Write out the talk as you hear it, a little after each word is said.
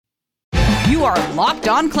You are Locked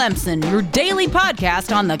On Clemson, your daily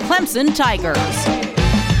podcast on the Clemson Tigers.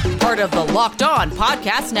 Part of the Locked On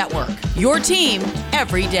Podcast Network, your team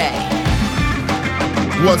every day.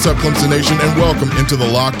 What's up, Clemson Nation, and welcome into the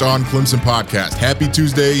Locked On Clemson podcast. Happy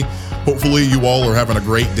Tuesday. Hopefully you all are having a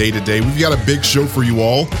great day today. We've got a big show for you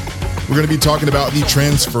all. We're going to be talking about the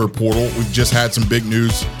transfer portal. We've just had some big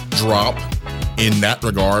news drop in that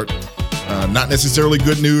regard. Not necessarily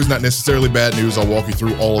good news, not necessarily bad news. I'll walk you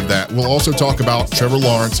through all of that. We'll also talk about Trevor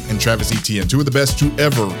Lawrence and Travis Etienne, two of the best to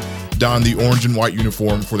ever don the orange and white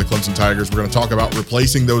uniform for the Clemson Tigers. We're going to talk about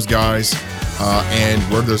replacing those guys and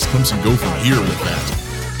where does Clemson go from here with that.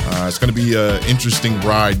 It's going to be an interesting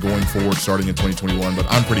ride going forward starting in 2021, but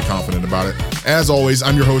I'm pretty confident about it. As always,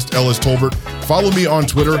 I'm your host, Ellis Tolbert. Follow me on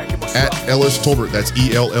Twitter at Ellis Tolbert. That's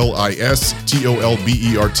ELLISTOLBERT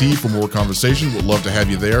for more conversation. We'd love to have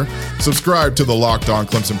you there. Subscribe to the Locked On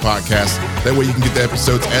Clemson podcast. That way you can get the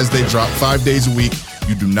episodes as they drop 5 days a week.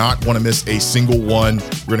 You do not want to miss a single one.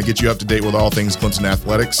 We're going to get you up to date with all things Clemson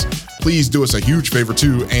athletics. Please do us a huge favor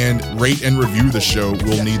too and rate and review the show.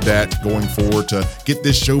 We'll need that going forward to get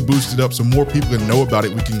this show boosted up so more people can know about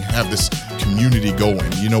it. We can have this community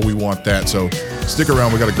going. You know we want that. So stick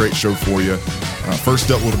around. We got a great show for you. First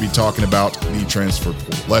up, we'll be talking about the transfer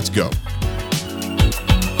portal. Let's go.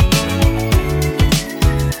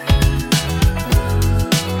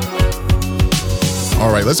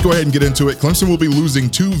 All right, let's go ahead and get into it. Clemson will be losing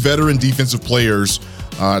two veteran defensive players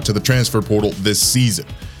to the transfer portal this season,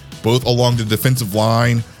 both along the defensive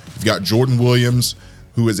line. You've got Jordan Williams,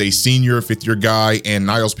 who is a senior, fifth-year guy, and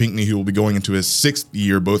Niles Pinckney, who will be going into his sixth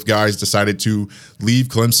year. Both guys decided to leave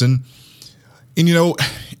Clemson. And, you know,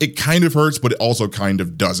 it kind of hurts, but it also kind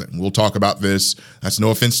of doesn't. We'll talk about this. That's no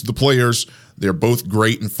offense to the players. They're both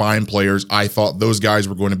great and fine players. I thought those guys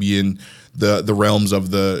were going to be in the realms of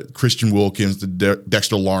the Christian Wilkins, the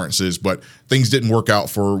Dexter Lawrences, but things didn't work out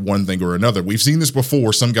for one thing or another. We've seen this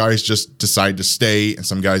before. Some guys just decide to stay and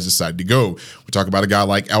some guys decide to go. We talk about a guy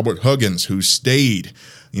like Albert Huggins who stayed.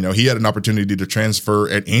 You know, he had an opportunity to transfer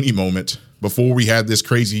at any moment before we had this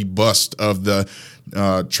crazy bust of the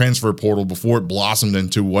transfer portal, before it blossomed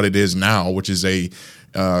into what it is now, which is a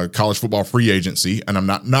college football free agency. And I'm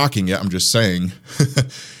not knocking it. I'm just saying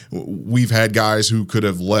we've had guys who could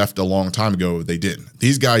have left a long time ago. They didn't.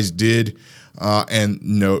 These guys did. And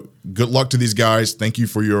no, good luck to these guys. Thank you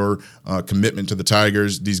for your commitment to the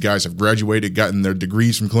Tigers. These guys have graduated, gotten their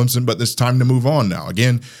degrees from Clemson, but it's time to move on now.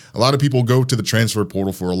 Again, a lot of people go to the transfer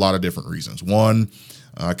portal for a lot of different reasons. One,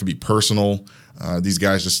 it could be personal. These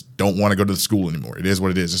guys just don't want to go to the school anymore. It is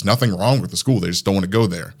what it is. There's nothing wrong with the school. They just don't want to go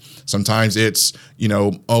there. Sometimes it's, you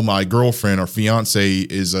know, oh, my girlfriend or fiance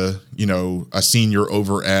is a senior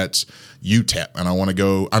over at UTEP and I want to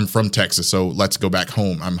go. I'm from Texas, so let's go back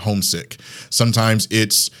home. I'm homesick. Sometimes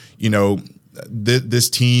it's, you know, this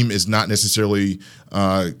team is not necessarily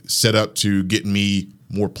set up to get me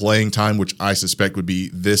more playing time, which I suspect would be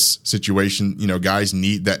this situation. You know, guys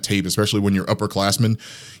need that tape, especially when you're upperclassmen.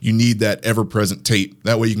 You need that ever-present tape.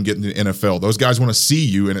 That way you can get into the NFL. Those guys want to see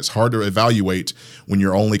you, and it's hard to evaluate when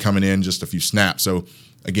you're only coming in just a few snaps. So,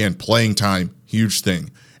 again, playing time, huge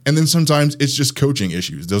thing. And then sometimes it's just coaching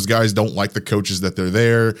issues. Those guys don't like the coaches that they're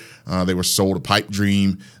there. They were sold a pipe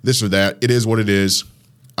dream, this or that. It is what it is.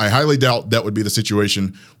 I highly doubt that would be the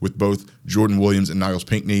situation with both Jordan Williams and Niles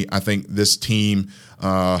Pinckney. I think this team,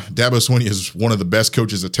 Dabo Swinney is one of the best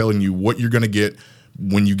coaches at telling you what you're going to get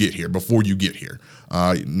when you get here, before you get here.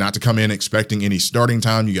 Not to come in expecting any starting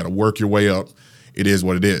time. You got to work your way up. It is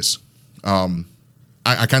what it is.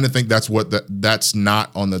 I kind of think that's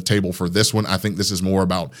not on the table for this one. I think this is more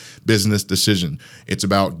about business decision. It's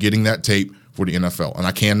about getting that tape for the NFL. And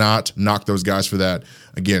I cannot knock those guys for that.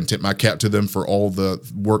 Again, tip my cap to them for all the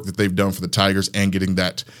work that they've done for the Tigers and getting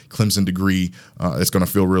that Clemson degree. It's going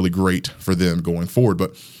to feel really great for them going forward.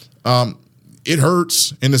 But it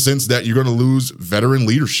hurts in the sense that you're going to lose veteran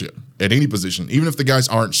leadership at any position. Even if the guys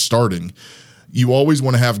aren't starting, you always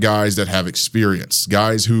want to have guys that have experience,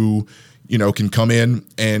 guys who, you know, can come in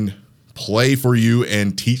and play for you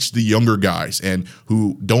and teach the younger guys and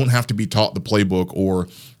who don't have to be taught the playbook or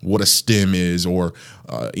what a stem is or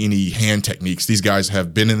any hand techniques. These guys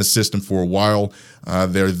have been in the system for a while.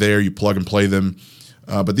 They're there. You plug and play them.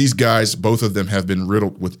 But these guys, both of them have been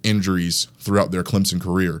riddled with injuries throughout their Clemson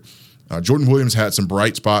career. Jordan Williams had some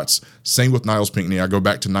bright spots. Same with Niles Pinckney. I go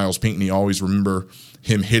back to Niles Pinckney. I always remember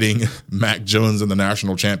him hitting Mac Jones in the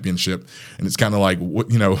national championship. And it's kind of like,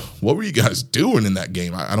 what were you guys doing in that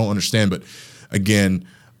game? I don't understand. But again,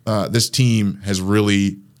 this team has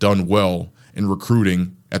really done well in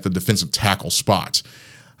recruiting at the defensive tackle spot.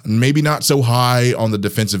 Maybe not so high on the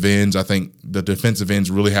defensive ends. I think the defensive ends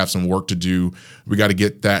really have some work to do. We got to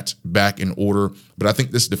get that back in order. But I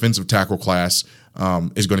think this defensive tackle class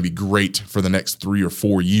is going to be great for the next 3 or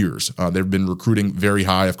 4 years. They've been recruiting very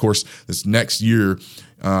high. Of course, this next year,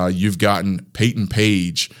 you've gotten Peyton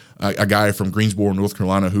Page, a guy from Greensboro, North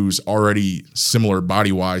Carolina, who's already similar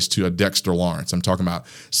body-wise to a Dexter Lawrence. I'm talking about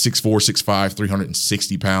 6'4", 6'5",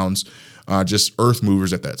 360 pounds, just earth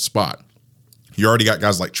movers at that spot. You already got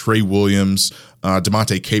guys like Trey Williams,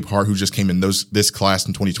 DeMonte Capehart, who just came in this class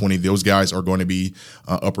in 2020. Those guys are going to be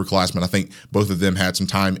upperclassmen. I think both of them had some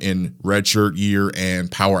time in redshirt year and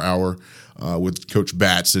power hour with Coach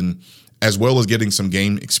Batson, as well as getting some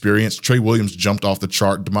game experience. Trey Williams jumped off the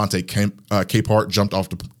chart. DeMonte Capehart jumped off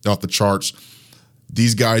the charts.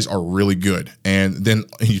 These guys are really good. And then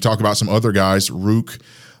you talk about some other guys, Rook,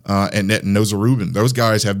 and Noza Rubin. Those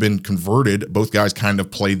guys have been converted. Both guys kind of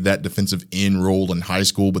played that defensive end role in high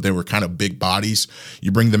school, but they were kind of big bodies.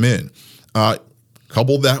 You bring them in.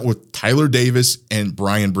 Couple that with Tyler Davis and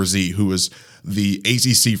Brian Brzee, who is the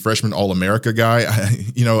ACC freshman All-America guy.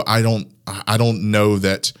 I don't know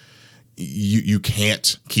that you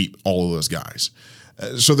can't keep all of those guys.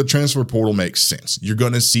 So the transfer portal makes sense. You're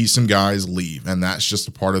going to see some guys leave, and that's just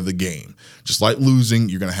a part of the game. Just like losing,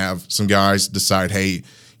 you're going to have some guys decide, hey,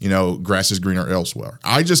 grass is greener elsewhere.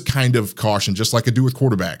 I just kind of caution, just like I do with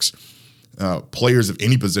quarterbacks, players of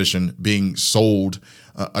any position being sold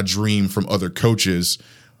a dream from other coaches,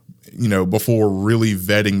 before really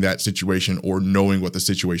vetting that situation or knowing what the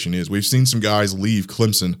situation is. We've seen some guys leave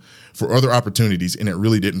Clemson for other opportunities, and it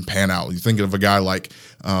really didn't pan out. You think of a guy like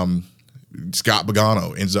Scott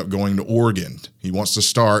Pagano ends up going to Oregon. He wants to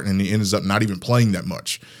start, and he ends up not even playing that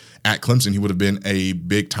much. At Clemson, he would have been a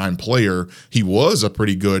big-time player. He was a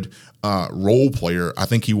pretty good role player. I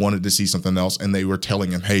think he wanted to see something else, and they were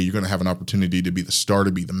telling him, hey, you're going to have an opportunity to be the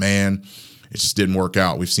starter, be the man. It just didn't work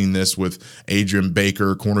out. We've seen this with Adrian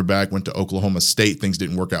Baker, cornerback, went to Oklahoma State. Things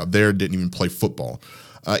didn't work out there, didn't even play football.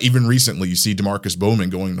 Even recently, you see DeMarcus Bowman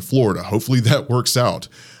going to Florida. Hopefully that works out.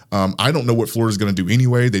 I don't know what Florida's going to do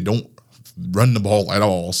anyway. They don't run the ball at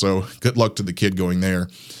all, so good luck to the kid going there.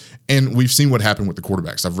 And we've seen what happened with the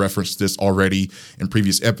quarterbacks. I've referenced this already in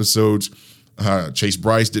previous episodes. Chase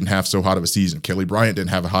Bryce didn't have so hot of a season. Kelly Bryant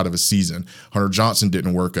didn't have a hot of a season. Hunter Johnson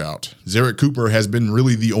didn't work out. Zarek Cooper has been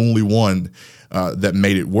really the only one that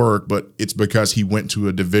made it work, but it's because he went to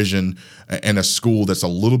a division and a school that's a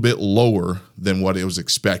little bit lower than what it was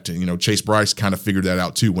expecting. Chase Bryce kind of figured that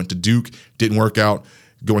out too. Went to Duke, didn't work out.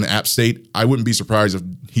 Going to App State, I wouldn't be surprised if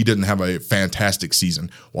he didn't have a fantastic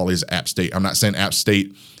season while he's at App State. I'm not saying App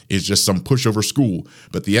State is just some pushover school,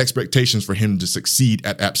 but the expectations for him to succeed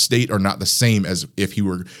at App State are not the same as if he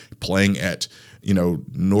were playing at,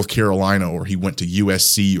 North Carolina or he went to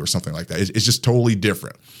USC or something like that. It's just totally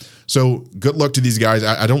different. So good luck to these guys.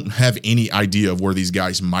 I don't have any idea of where these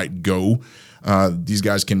guys might go. These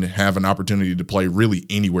guys can have an opportunity to play really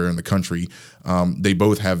anywhere in the country. They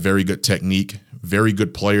both have very good technique, very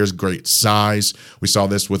good players, great size. We saw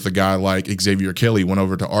this with a guy like Xavier Kelly, went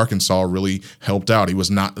over to Arkansas, really helped out. He was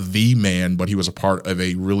not the man, but he was a part of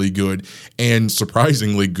a really good and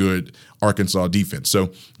surprisingly good Arkansas defense.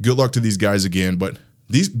 So good luck to these guys again, but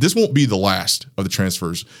this won't be the last of the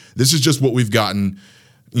transfers. This is just what we've gotten,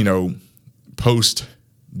 post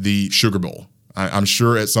the Sugar Bowl. I'm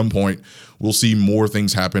sure at some point we'll see more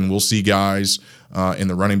things happen. We'll see guys in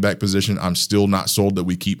the running back position. I'm still not sold that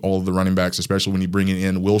we keep all of the running backs, especially when you bring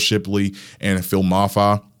in Will Shipley and Phil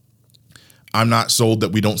Mafah. I'm not sold that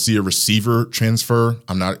we don't see a receiver transfer.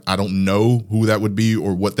 I don't know who that would be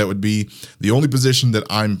or what that would be. The only position that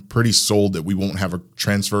I'm pretty sold that we won't have a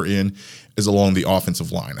transfer in is along the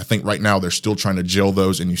offensive line. I think right now they're still trying to gel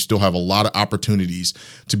those, and you still have a lot of opportunities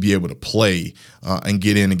to be able to play and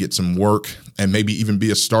get in and get some work and maybe even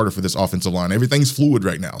be a starter for this offensive line. Everything's fluid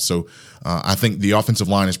right now. So I think the offensive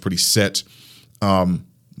line is pretty set.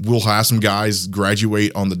 We'll have some guys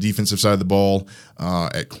graduate on the defensive side of the ball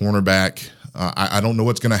at cornerback. I don't know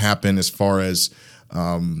what's going to happen as far as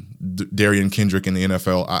Darian Kendrick in the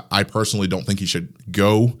NFL. I personally don't think he should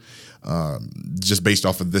go just based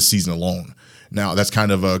off of this season alone. Now, that's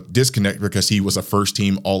kind of a disconnect because he was a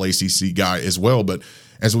first-team All-ACC guy as well. But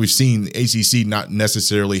as we've seen, the ACC not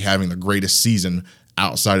necessarily having the greatest season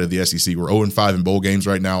outside of the SEC. We're 0-5 in bowl games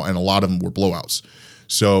right now, and a lot of them were blowouts.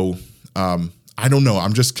 So I don't know.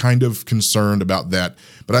 I'm just kind of concerned about that.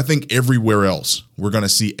 But I think everywhere else, we're going to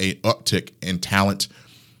see an uptick in talent.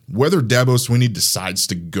 Whether Dabo Swinney decides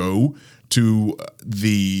to go to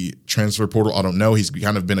the transfer portal, I don't know. He's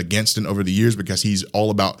kind of been against it over the years because he's all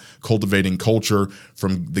about cultivating culture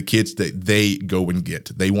from the kids that they go and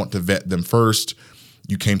get. They want to vet them first.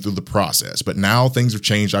 you came through the process. But now things have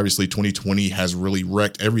changed. Obviously, 2020 has really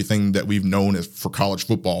wrecked everything that we've known as for college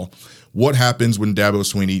football. What happens when Dabo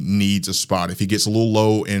Swinney needs a spot? If he gets a little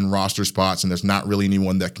low in roster spots and there's not really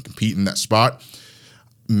anyone that can compete in that spot,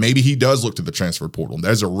 maybe he does look to the transfer portal.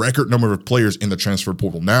 There's a record number of players in the transfer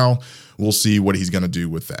portal now. We'll see what he's going to do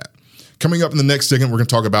with that. Coming up in the next segment, we're going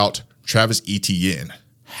to talk about Travis Etienne.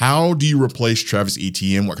 How do you replace Travis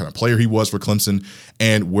Etienne? What kind of player he was for Clemson?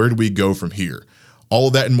 And where do we go from here? All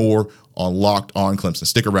of that and more on Locked On Clemson.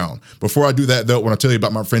 Stick around. Before I do that, though, I want to tell you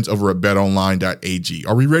about my friends over at betonline.ag.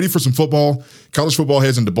 Are we ready for some football? College football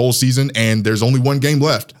heads into bowl season, and there's only one game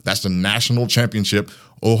left. That's the national championship.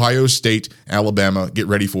 Ohio State, Alabama, get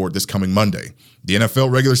ready for it this coming Monday. The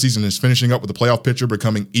NFL regular season is finishing up with the playoff picture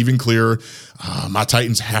becoming even clearer. My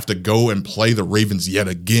Titans have to go and play the Ravens yet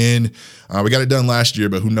again. We got it done last year,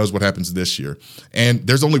 but who knows what happens this year. And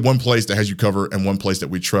there's only one place that has you covered and one place that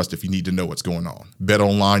we trust if you need to know what's going on.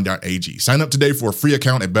 betonline.ag. Sign up today for a free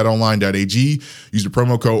account at betonline.ag. Use the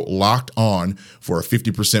promo code LOCKEDON for a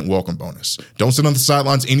 50% welcome bonus. Don't sit on the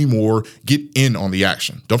sidelines anymore. Get in on the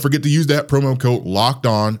action. Don't forget to use that promo code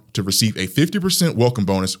LOCKEDON to receive a 50% welcome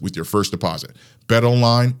bonus with your first deposit.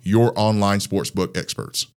 BetOnline, your online sportsbook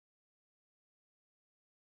experts.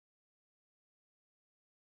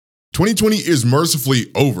 2020 is mercifully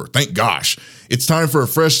over. Thank gosh. It's time for a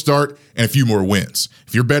fresh start and a few more wins.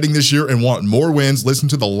 If you're betting this year and want more wins, listen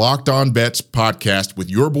to the Locked On Bets podcast with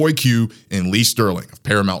your boy Q and Lee Sterling of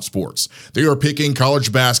Paramount Sports. They are picking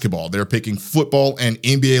college basketball. They're picking football and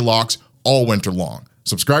NBA locks all winter long.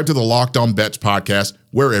 Subscribe to the Locked On Bets podcast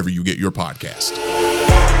wherever you get your podcast.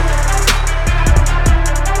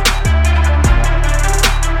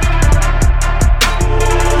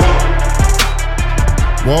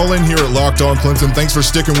 Well, in here at Locked On Clemson, thanks for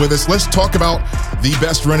sticking with us. Let's talk about the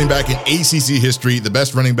best running back in ACC history, the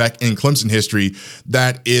best running back in Clemson history.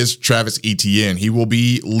 That is Travis Etienne. He will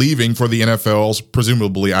be leaving for the NFL's,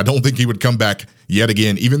 presumably. I don't think he would come back yet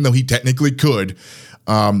again, even though he technically could.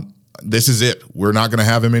 This is it. We're not going to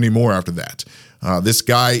have him anymore after that. This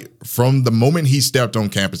guy, from the moment he stepped on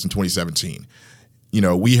campus in 2017,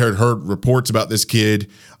 we had heard reports about this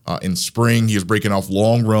kid in spring. He was breaking off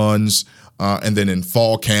long runs. And then in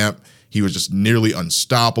fall camp, he was just nearly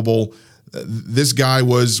unstoppable. This guy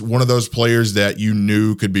was one of those players that you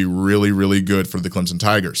knew could be really, really good for the Clemson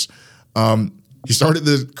Tigers. He started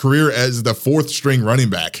the career as the fourth string running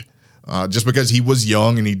back just because he was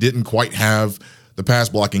young and he didn't quite have the pass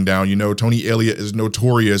blocking down. Tony Elliott is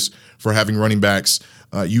notorious for having running backs.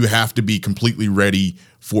 You have to be completely ready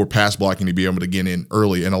for pass blocking to be able to get in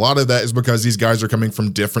early. And a lot of that is because these guys are coming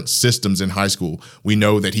from different systems in high school. We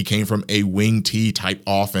know that he came from a wing T type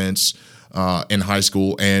offense in high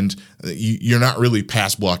school, and you're not really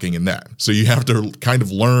pass blocking in that. So you have to kind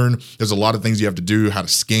of learn. There's a lot of things you have to do, how to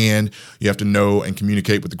scan. You have to know and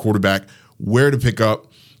communicate with the quarterback, where to pick up.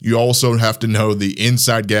 You also have to know the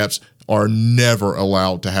inside gaps are never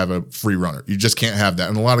allowed to have a free runner. You just can't have that.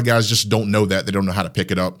 And a lot of guys just don't know that. They don't know how to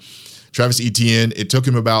pick it up. Travis Etienne, it took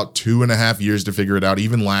him about 2.5 years to figure it out.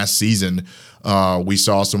 Even last season, we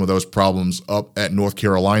saw some of those problems up at North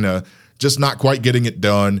Carolina, just not quite getting it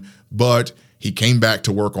done. But he came back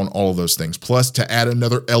to work on all of those things. Plus, to add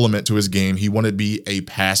another element to his game, he wanted to be a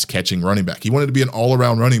pass-catching running back. He wanted to be an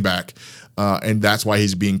all-around running back. And that's why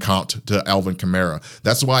he's being comped to Alvin Kamara.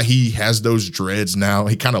 That's why he has those dreads now.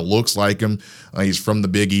 He kind of looks like him. He's from the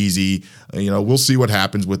Big Easy. We'll see what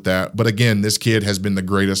happens with that. But again, this kid has been the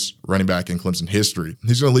greatest running back in Clemson history.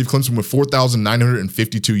 He's going to leave Clemson with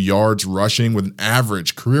 4,952 yards rushing with an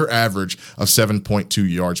career average of 7.2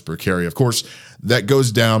 yards per carry. Of course, that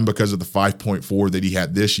goes down because of the 5.4 that he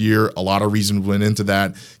had this year. A lot of reasons went into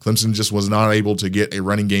that. Clemson just was not able to get a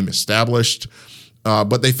running game established.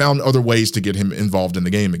 But they found other ways to get him involved in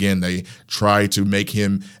the game. Again, they try to make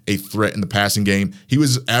him a threat in the passing game. He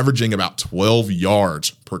was averaging about 12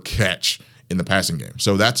 yards per catch in the passing game.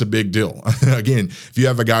 So that's a big deal. Again, if you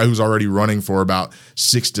have a guy who's already running for about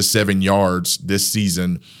 6 to 7 yards this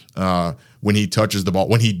season when he touches the ball,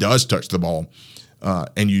 when he does touch the ball,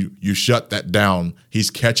 and you shut that down,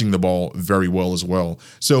 he's catching the ball very well as well.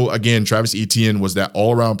 So again, Travis Etienne was that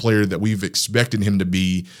all-around player that we've expected him to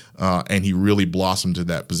be, and he really blossomed to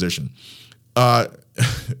that position.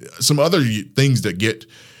 Some other things that get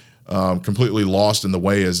completely lost in the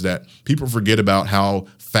way is that people forget about how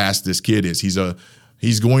fast this kid is.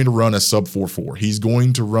 He's going to run a sub 4.4. He's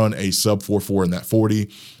going to run a sub 4.4 in that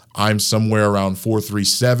 40. I'm somewhere around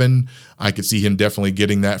 4.37. I could see him definitely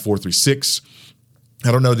getting that 4.36.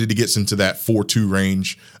 I don't know that he gets into that 4.2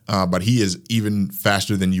 range, but he is even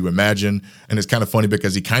faster than you imagine. And it's kind of funny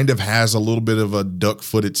because he kind of has a little bit of a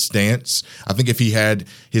duck-footed stance. I think if he had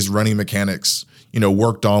his running mechanics,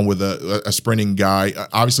 worked on with a sprinting guy,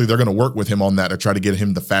 obviously they're going to work with him on that to try to get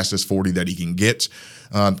him the fastest 40 that he can get.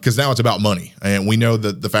 Because now it's about money. And we know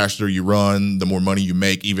that the faster you run, the more money you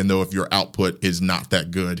make, even though if your output is not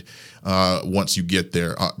that good once you get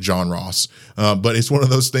there, John Ross. But it's one of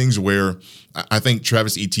those things where I think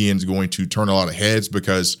Travis Etienne is going to turn a lot of heads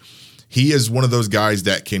because he is one of those guys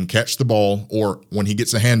that can catch the ball, or when he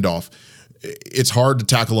gets a handoff, it's hard to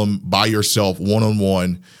tackle him by yourself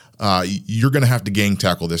one-on-one. You're going to have to gang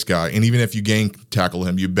tackle this guy. And even if you gang tackle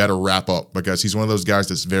him, you better wrap up because he's one of those guys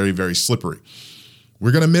that's very, very slippery.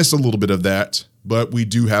 We're going to miss a little bit of that, but we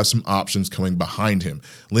do have some options coming behind him.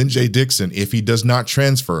 Lynn-J Dixon, if he does not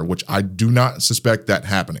transfer, which I do not suspect that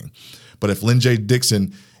happening, but if Lynn-J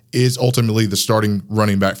Dixon is ultimately the starting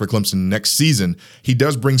running back for Clemson next season, he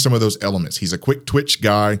does bring some of those elements. He's a quick twitch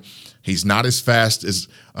guy. He's not as fast as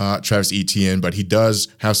Travis Etienne, but he does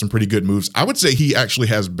have some pretty good moves. I would say he actually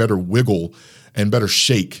has better wiggle and better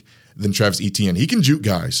shake than Travis Etienne. He can juke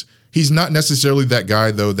guys. He's not necessarily that guy,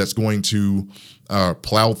 though, that's going to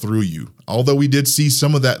plow through you. Although we did see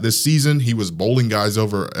some of that this season, he was bowling guys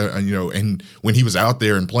over, and when he was out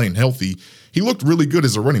there and playing healthy, he looked really good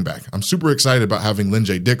as a running back. I'm super excited about having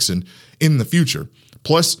Lynn-J Dixon in the future.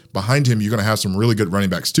 Plus, behind him, you're going to have some really good running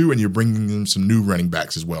backs too, and you're bringing in some new running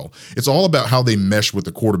backs as well. It's all about how they mesh with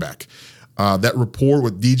the quarterback. That rapport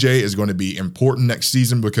with DJ is going to be important next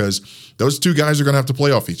season because those two guys are going to have to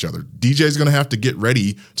play off each other. DJ is going to have to get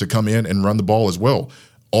ready to come in and run the ball as well.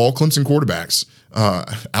 All Clemson quarterbacks,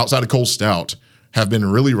 outside of Cole Stout, have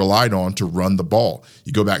been really relied on to run the ball.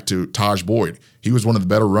 You go back to Taj Boyd. He was one of the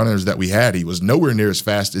better runners that we had. He was nowhere near as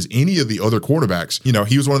fast as any of the other quarterbacks.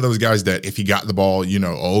 He was one of those guys that if he got the ball,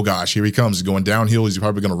 oh gosh, here he comes. He's going downhill. He's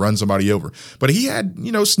probably going to run somebody over. But he had,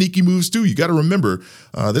 sneaky moves too. You got to remember,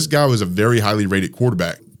 this guy was a very highly rated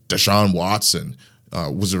quarterback. Deshaun Watson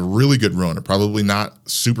was a really good runner, probably not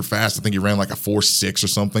super fast. I think he ran like a 4.6 or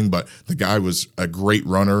something, but the guy was a great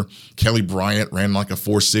runner. Kelly Bryant ran like a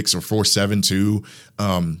 4.6 or 4.7 too.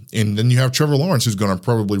 And then you have Trevor Lawrence, who's going to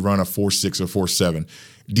probably run a 4.6 or 4.7.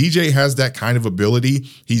 DJ has that kind of ability.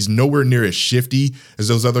 He's nowhere near as shifty as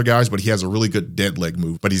those other guys, but he has a really good dead leg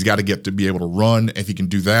move. But he's got to get to be able to run. If he can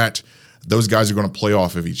do that, those guys are going to play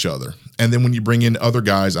off of each other. And then when you bring in other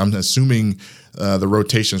guys, I'm assuming the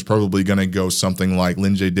rotation is probably going to go something like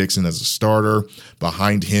Lynn-J Dixon as a starter.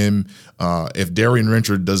 Behind him, if Darian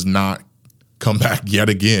Renchard does not come back yet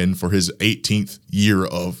again for his 18th year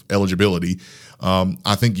of eligibility,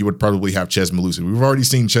 I think you would probably have Chez Mellusi. We've already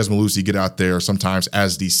seen Chez Mellusi get out there sometimes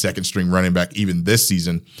as the second string running back even this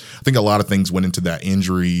season. I think a lot of things went into that,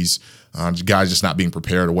 injuries, guys just not being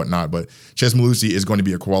prepared or whatnot. But Chez Mellusi is going to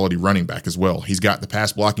be a quality running back as well. He's got the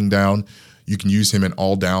pass blocking down. You can use him in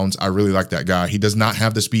all downs. I really like that guy. He does not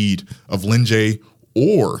have the speed of Lynn-J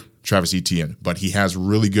or Travis Etienne, but he has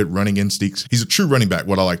really good running instincts. He's a true running back,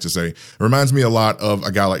 what I like to say. It reminds me a lot of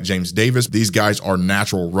a guy like James Davis. These guys are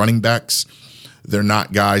natural running backs. They're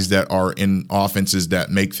not guys that are in offenses that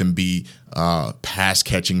make them be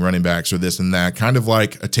pass-catching running backs or this and that, kind of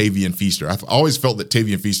like a Tavian Feaster. I've always felt that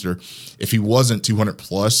Tavian Feaster, if he wasn't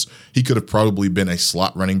 200+, he could have probably been a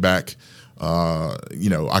slot running back.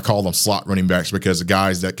 I call them slot running backs because the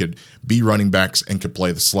guys that could be running backs and could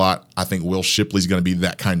play the slot, I think Will Shipley's going to be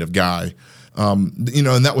that kind of guy. And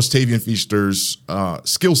that was Tavian Feaster's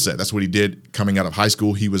skill set. That's what he did coming out of high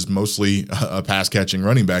school. He was mostly a pass-catching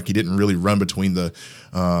running back. He didn't really run between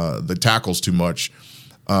the tackles too much.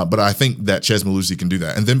 But I think that Chez Mellusi can do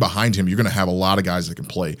that. And then behind him, you're going to have a lot of guys that can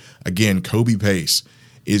play. Again, Kobe Pace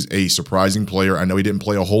is a surprising player. I know he didn't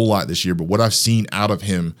play a whole lot this year, but what I've seen out of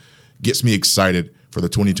him gets me excited for the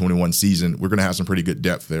 2021 season. We're going to have some pretty good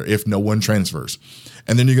depth there if no one transfers.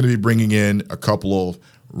 And then you're going to be bringing in a couple of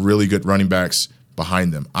really good running backs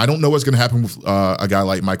behind them. I don't know what's going to happen with a guy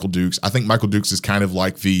like Michael Dukes. I think Michael Dukes is kind of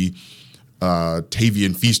like the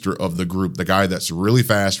Tavian Feaster of the group, the guy that's really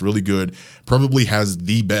fast, really good, probably has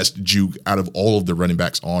the best juke out of all of the running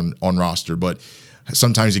backs on roster. But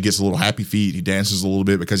sometimes he gets a little happy feet. He dances a little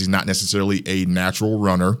bit because he's not necessarily a natural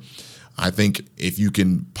runner. I think if you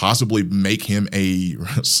can possibly make him a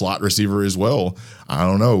slot receiver as well, I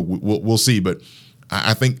don't know. We'll see. But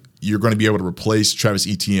I think you're going to be able to replace Travis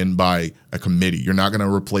Etienne by a committee. You're not going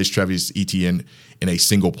to replace Travis Etienne in a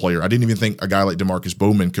single player. I didn't even think a guy like DeMarcus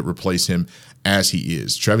Bowman could replace him as he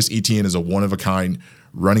is. Travis Etienne is a one-of-a-kind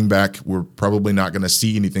Running back, we're probably not going to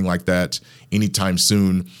see anything like that anytime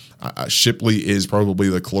soon. Shipley is probably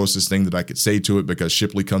the closest thing that I could say to it because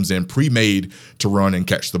Shipley comes in pre-made to run and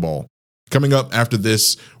catch the ball. Coming up after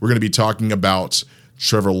this, we're going to be talking about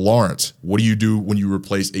Trevor Lawrence. What do you do when you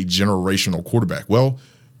replace a generational quarterback? Well,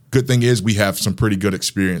 good thing is we have some pretty good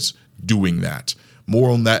experience doing that. More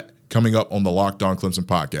on that coming up on the Locked On Clemson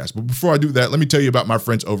podcast. But before I do that, let me tell you about my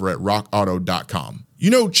friends over at rockauto.com. You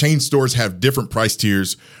know, chain stores have different price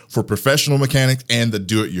tiers for professional mechanics and the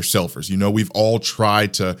do-it-yourselfers. You know, we've all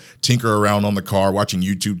tried to tinker around on the car, watching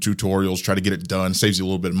YouTube tutorials, try to get it done. Saves you a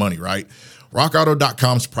little bit of money, right?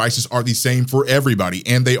 RockAuto.com's prices are the same for everybody,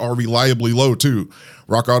 and they are reliably low, too.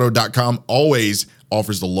 RockAuto.com always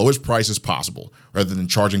offers the lowest prices possible rather than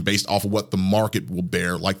charging based off of what the market will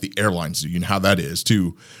bear like the airlines do. You know how that is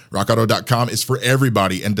too. RockAuto.com is for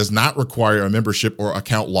everybody and does not require a membership or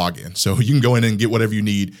account login. So you can go in and get whatever you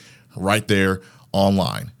need right there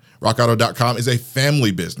online. RockAuto.com is a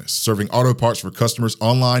family business serving auto parts for customers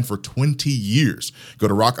online for 20 years. Go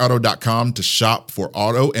to RockAuto.com to shop for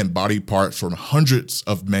auto and body parts from hundreds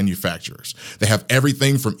of manufacturers. They have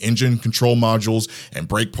everything from engine control modules and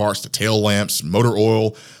brake parts to tail lamps, motor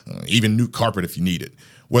oil, even new carpet if you need it.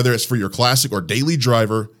 Whether it's for your classic or daily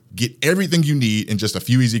driver, get everything you need in just a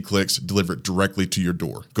few easy clicks delivered directly to your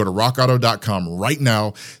door. Go to rockauto.com right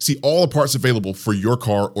now. See all the parts available for your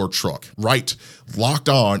car or truck. Write Locked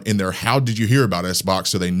On in their How Did You Hear About Us box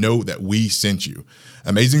so they know that we sent you.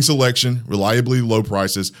 Amazing selection, reliably low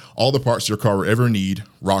prices, all the parts your car will ever need.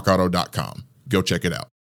 rockauto.com. Go check it out.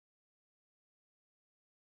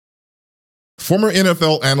 Former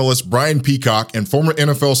NFL analyst Brian Peacock and former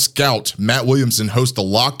NFL scout Matt Williamson host the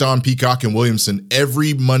Locked On Peacock and Williamson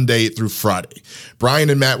every Monday through Friday.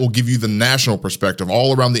 Brian and Matt will give you the national perspective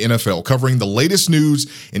all around the NFL, covering the latest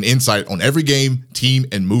news and insight on every game, team,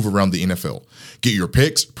 and move around the NFL. Get your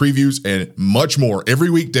picks, previews, and much more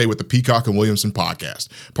every weekday with the Peacock and Williamson podcast,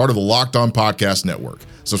 part of the Locked On Podcast Network.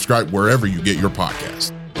 Subscribe wherever you get your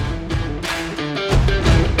podcast.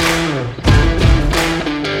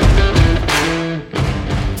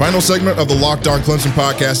 Final segment of the Locked On Clemson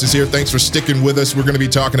podcast is here. Thanks for sticking with us. We're going to be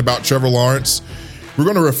talking about Trevor Lawrence. We're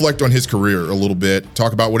going to reflect on his career a little bit,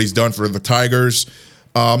 talk about what he's done for the Tigers.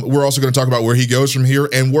 We're also going to talk about where he goes from here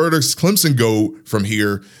and where does Clemson go from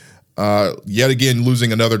here, yet again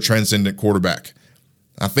losing another transcendent quarterback.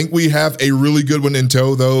 I think we have a really good one in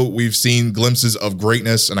tow, though. We've seen glimpses of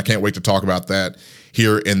greatness, and I can't wait to talk about that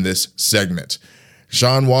here in this segment.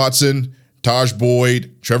 Deshaun Watson, Taj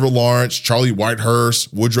Boyd, Trevor Lawrence, Charlie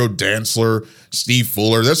Whitehurst, Woodrow Dantzler, Steve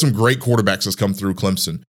Fuller. There's some great quarterbacks that's come through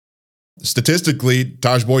Clemson. Statistically,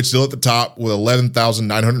 Taj Boyd still at the top with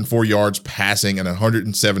 11,904 yards passing and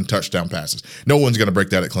 107 touchdown passes. No one's going to break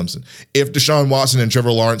that at Clemson. If Deshaun Watson and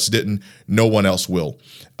Trevor Lawrence didn't, no one else will.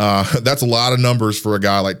 That's a lot of numbers for a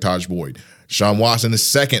guy like Taj Boyd. Deshaun Watson is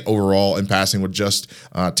second overall in passing with just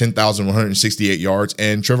 10,168 yards,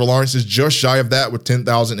 and Trevor Lawrence is just shy of that with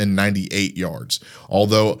 10,098 yards.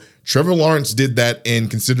 Although Trevor Lawrence did that in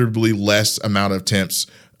considerably less amount of attempts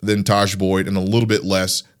than Taj Boyd and a little bit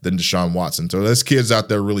less than Deshaun Watson. So there's kids out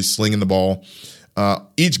there really slinging the ball.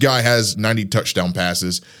 Each guy has 90 touchdown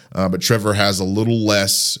passes, but Trevor has a little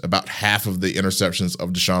less, about half of the interceptions of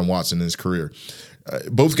Deshaun Watson in his career.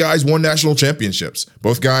 Both guys won national championships.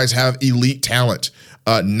 Both guys have elite talent,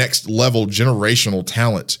 next level generational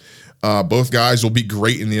talent. Both guys will be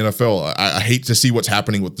great in the NFL. I hate to see what's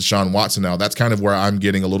happening with Deshaun Watson now. That's kind of where I'm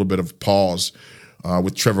getting a little bit of pause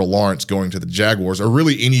with Trevor Lawrence going to the Jaguars or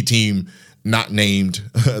really any team not named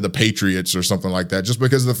the Patriots or something like that, just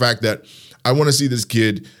because of the fact that I want to see this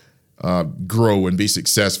kid grow and be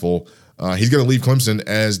successful. He's going to leave Clemson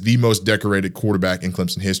as the most decorated quarterback in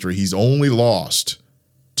Clemson history. He's only lost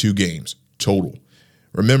 2 games total.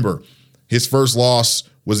 Remember, his first loss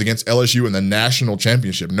was against LSU in the national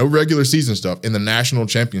championship. No regular season stuff, in the national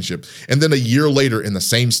championship. And then a year later in the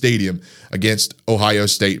same stadium against Ohio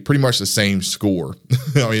State, pretty much the same score.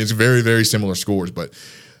 I mean, it's very, very similar scores, but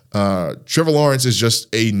Trevor Lawrence is just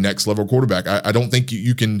a next level quarterback. I don't think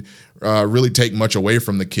you can really take much away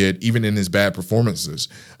from the kid, even in his bad performances.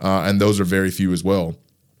 And those are very few as well.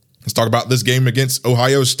 Let's talk about this game against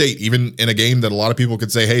Ohio State. Even in a game that a lot of people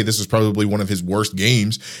could say, hey, this is probably one of his worst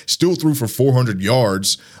games, still threw for 400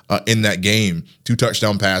 yards in that game. 2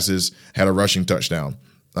 touchdown passes, had a rushing touchdown.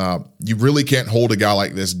 You really can't hold a guy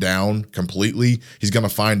like this down completely. He's going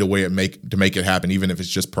to find a way to make it happen, even if it's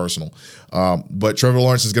just personal. But Trevor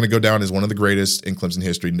Lawrence is going to go down as one of the greatest in Clemson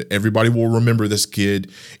history. Everybody will remember this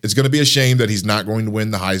kid. It's going to be a shame that he's not going to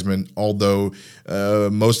win the Heisman, although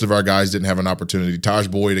most of our guys didn't have an opportunity. Taj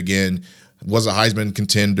Boyd, again, was a Heisman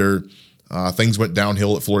contender. Things went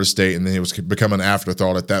downhill at Florida State, and then it was become an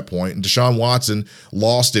afterthought at that point. And Deshaun Watson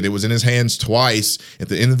lost it. It was in his hands twice at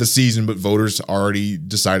the end of the season, but voters already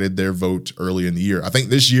decided their vote early in the year. I think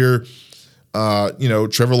this year,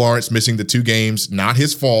 Trevor Lawrence missing the 2 games, not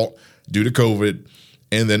his fault due to COVID,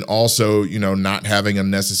 and then also, not having a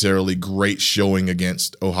necessarily great showing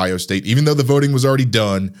against Ohio State, even though the voting was already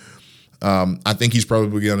done. I think he's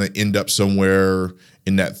probably going to end up somewhere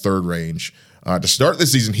in that 3rd range. To start the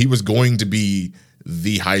season, he was going to be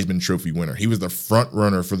the Heisman Trophy winner. He was the front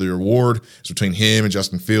runner for the award. It's between him and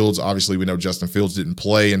Justin Fields. Obviously, we know Justin Fields didn't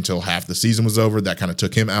play until half the season was over. That kind of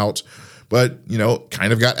took him out. But,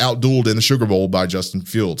 kind of got outdueled in the Sugar Bowl by Justin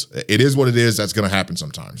Fields. It is what it is. That's going to happen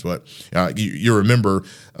sometimes. But you remember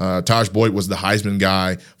Tajh Boyd was the Heisman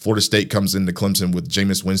guy. Florida State comes into Clemson with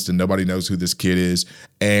Jameis Winston. Nobody knows who this kid is.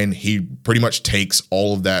 And he pretty much takes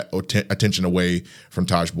all of that attention away from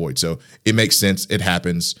Tajh Boyd. So it makes sense. It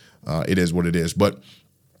happens. It is what it is. But,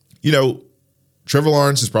 Trevor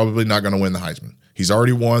Lawrence is probably not going to win the Heisman. He's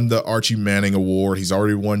already won the Archie Manning Award. He's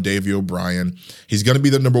already won Davey O'Brien. He's going to be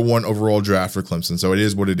the number 1 overall draft for Clemson, so it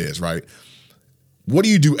is what it is, right? What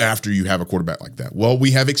do you do after you have a quarterback like that? Well,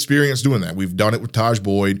 we have experience doing that. We've done it with Tajh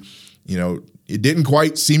Boyd. It didn't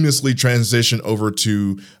quite seamlessly transition over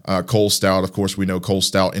to Cole Stout. Of course, we know Cole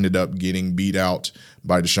Stout ended up getting beat out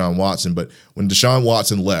by Deshaun Watson. But when Deshaun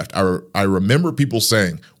Watson left, I remember people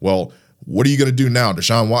saying, well, what are you going to do now?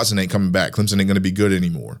 Deshaun Watson ain't coming back. Clemson ain't going to be good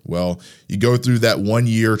anymore. Well, you go through that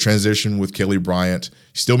 1-year transition with Kelly Bryant.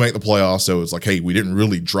 You still make the playoffs, so it's like, hey, we didn't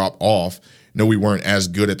really drop off. No, we weren't as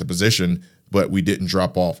good at the position, but we didn't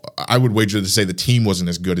drop off. I would wager to say the team wasn't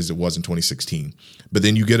as good as it was in 2016. But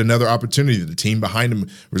then you get another opportunity. The team behind him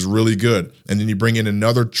was really good. And then you bring in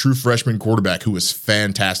another true freshman quarterback who was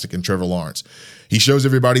fantastic in Trevor Lawrence. He shows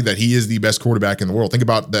everybody that he is the best quarterback in the world. Think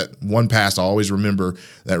about that one pass I always remember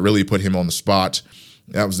that really put him on the spot.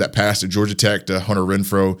 That was that pass to Georgia Tech to Hunter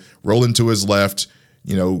Renfrow, rolling to his left,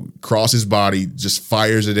 cross his body, just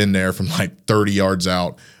fires it in there from like 30 yards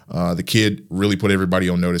out. The kid really put everybody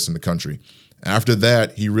on notice in the country. After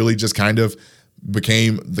that, he really just kind of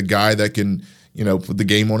became the guy that can, put the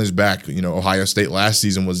game on his back. Ohio State last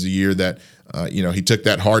season was the year that, he took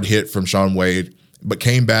that hard hit from Shaun Wade, but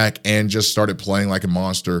came back and just started playing like a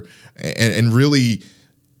monster and really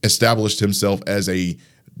established himself as a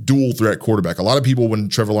dual threat quarterback. A lot of people, when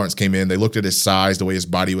Trevor Lawrence came in, they looked at his size, the way his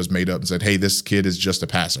body was made up, and said, hey, this kid is just a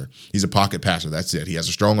passer. He's a pocket passer. That's it. He has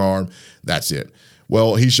a strong arm. That's it.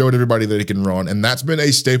 Well, he showed everybody that he can run, and that's been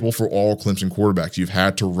a staple for all Clemson quarterbacks. You've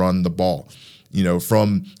had to run the ball.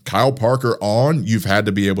 From Kyle Parker on, you've had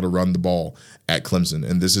to be able to run the ball at Clemson,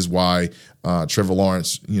 and this is why Trevor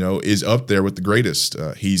Lawrence, is up there with the greatest.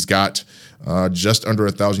 He's got just under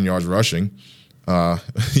 1,000 yards rushing.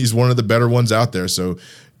 He's one of the better ones out there. So,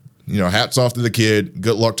 hats off to the kid.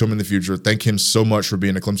 Good luck to him in the future. Thank him so much for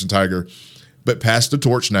being a Clemson Tiger. But pass the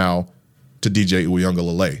torch now to DJ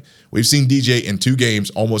Uyunglele. We've seen DJ in 2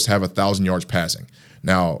 games almost have 1,000 yards passing.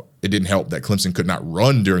 Now, it didn't help that Clemson could not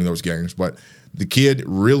run during those games, but the kid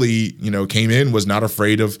really, came in, was not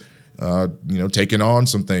afraid of, taking on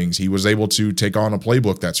some things. He was able to take on a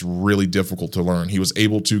playbook that's really difficult to learn. He was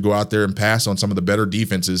able to go out there and pass on some of the better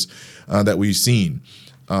defenses that we've seen.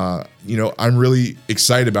 I'm really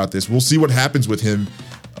excited about this. We'll see what happens with him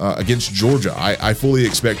against Georgia. I fully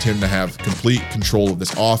expect him to have complete control of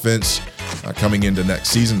this offense coming into next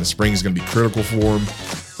season. The spring is going to be critical for him.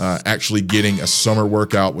 Actually getting a summer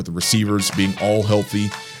workout with the receivers being all healthy,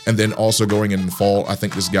 and then also going in the fall, I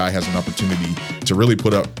think this guy has an opportunity to really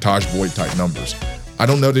put up Tajh Boyd type numbers. I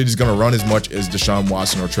don't know that he's going to run as much as Deshaun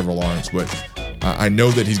Watson or Trevor Lawrence, but I know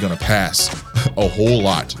that he's going to pass a whole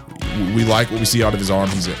lot. We like what we see out of his arm.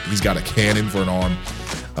 He's got a cannon for an arm.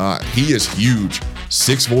 He is huge,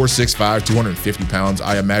 6'4", 6'5", 250 pounds.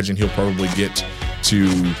 I imagine he'll probably get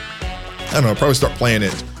to, probably start playing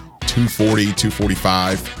at 240,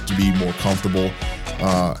 245 to be more comfortable.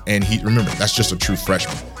 And remember, that's just a true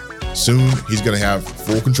freshman. Soon, he's going to have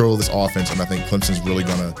full control of this offense, and I think Clemson's really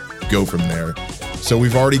going to go from there. So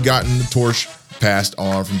we've already gotten the torch passed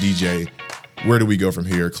on from DJ. Where do we go from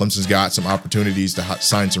here? Clemson's got some opportunities to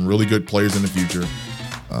sign some really good players in the future.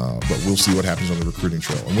 But we'll see what happens on the recruiting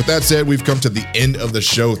trail. And with that said, we've come to the end of the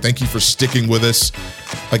show. Thank you for sticking with us.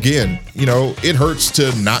 Again, it hurts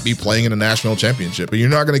to not be playing in a national championship, but you're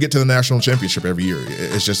not going to get to the national championship every year.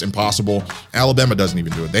 It's just impossible. Alabama doesn't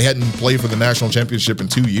even do it. They hadn't played for the national championship in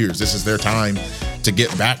 2 years. This is their time to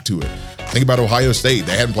get back to it. Think about Ohio State.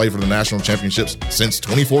 They hadn't played for the national championships since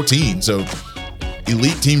 2014. So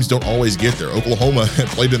elite teams don't always get there. Oklahoma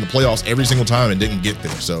played in the playoffs every single time and didn't get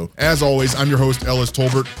there. So as always, I'm your host, Ellis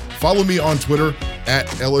Tolbert. Follow me on Twitter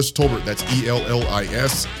at Ellis Tolbert. That's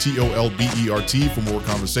ELLISTOLBERT for more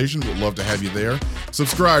conversation. Would love to have you there.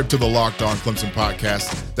 Subscribe to the Locked On Clemson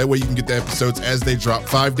podcast. That way you can get the episodes as they drop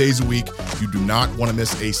 5 days a week. You do not want to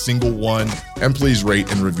miss a single one. And please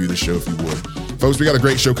rate and review the show if you would. Folks, we got a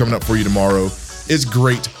great show coming up for you tomorrow. It's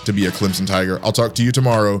great to be a Clemson Tiger. I'll talk to you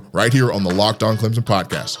tomorrow right here on the Locked On Clemson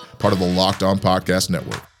podcast, part of the Locked On Podcast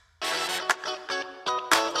Network.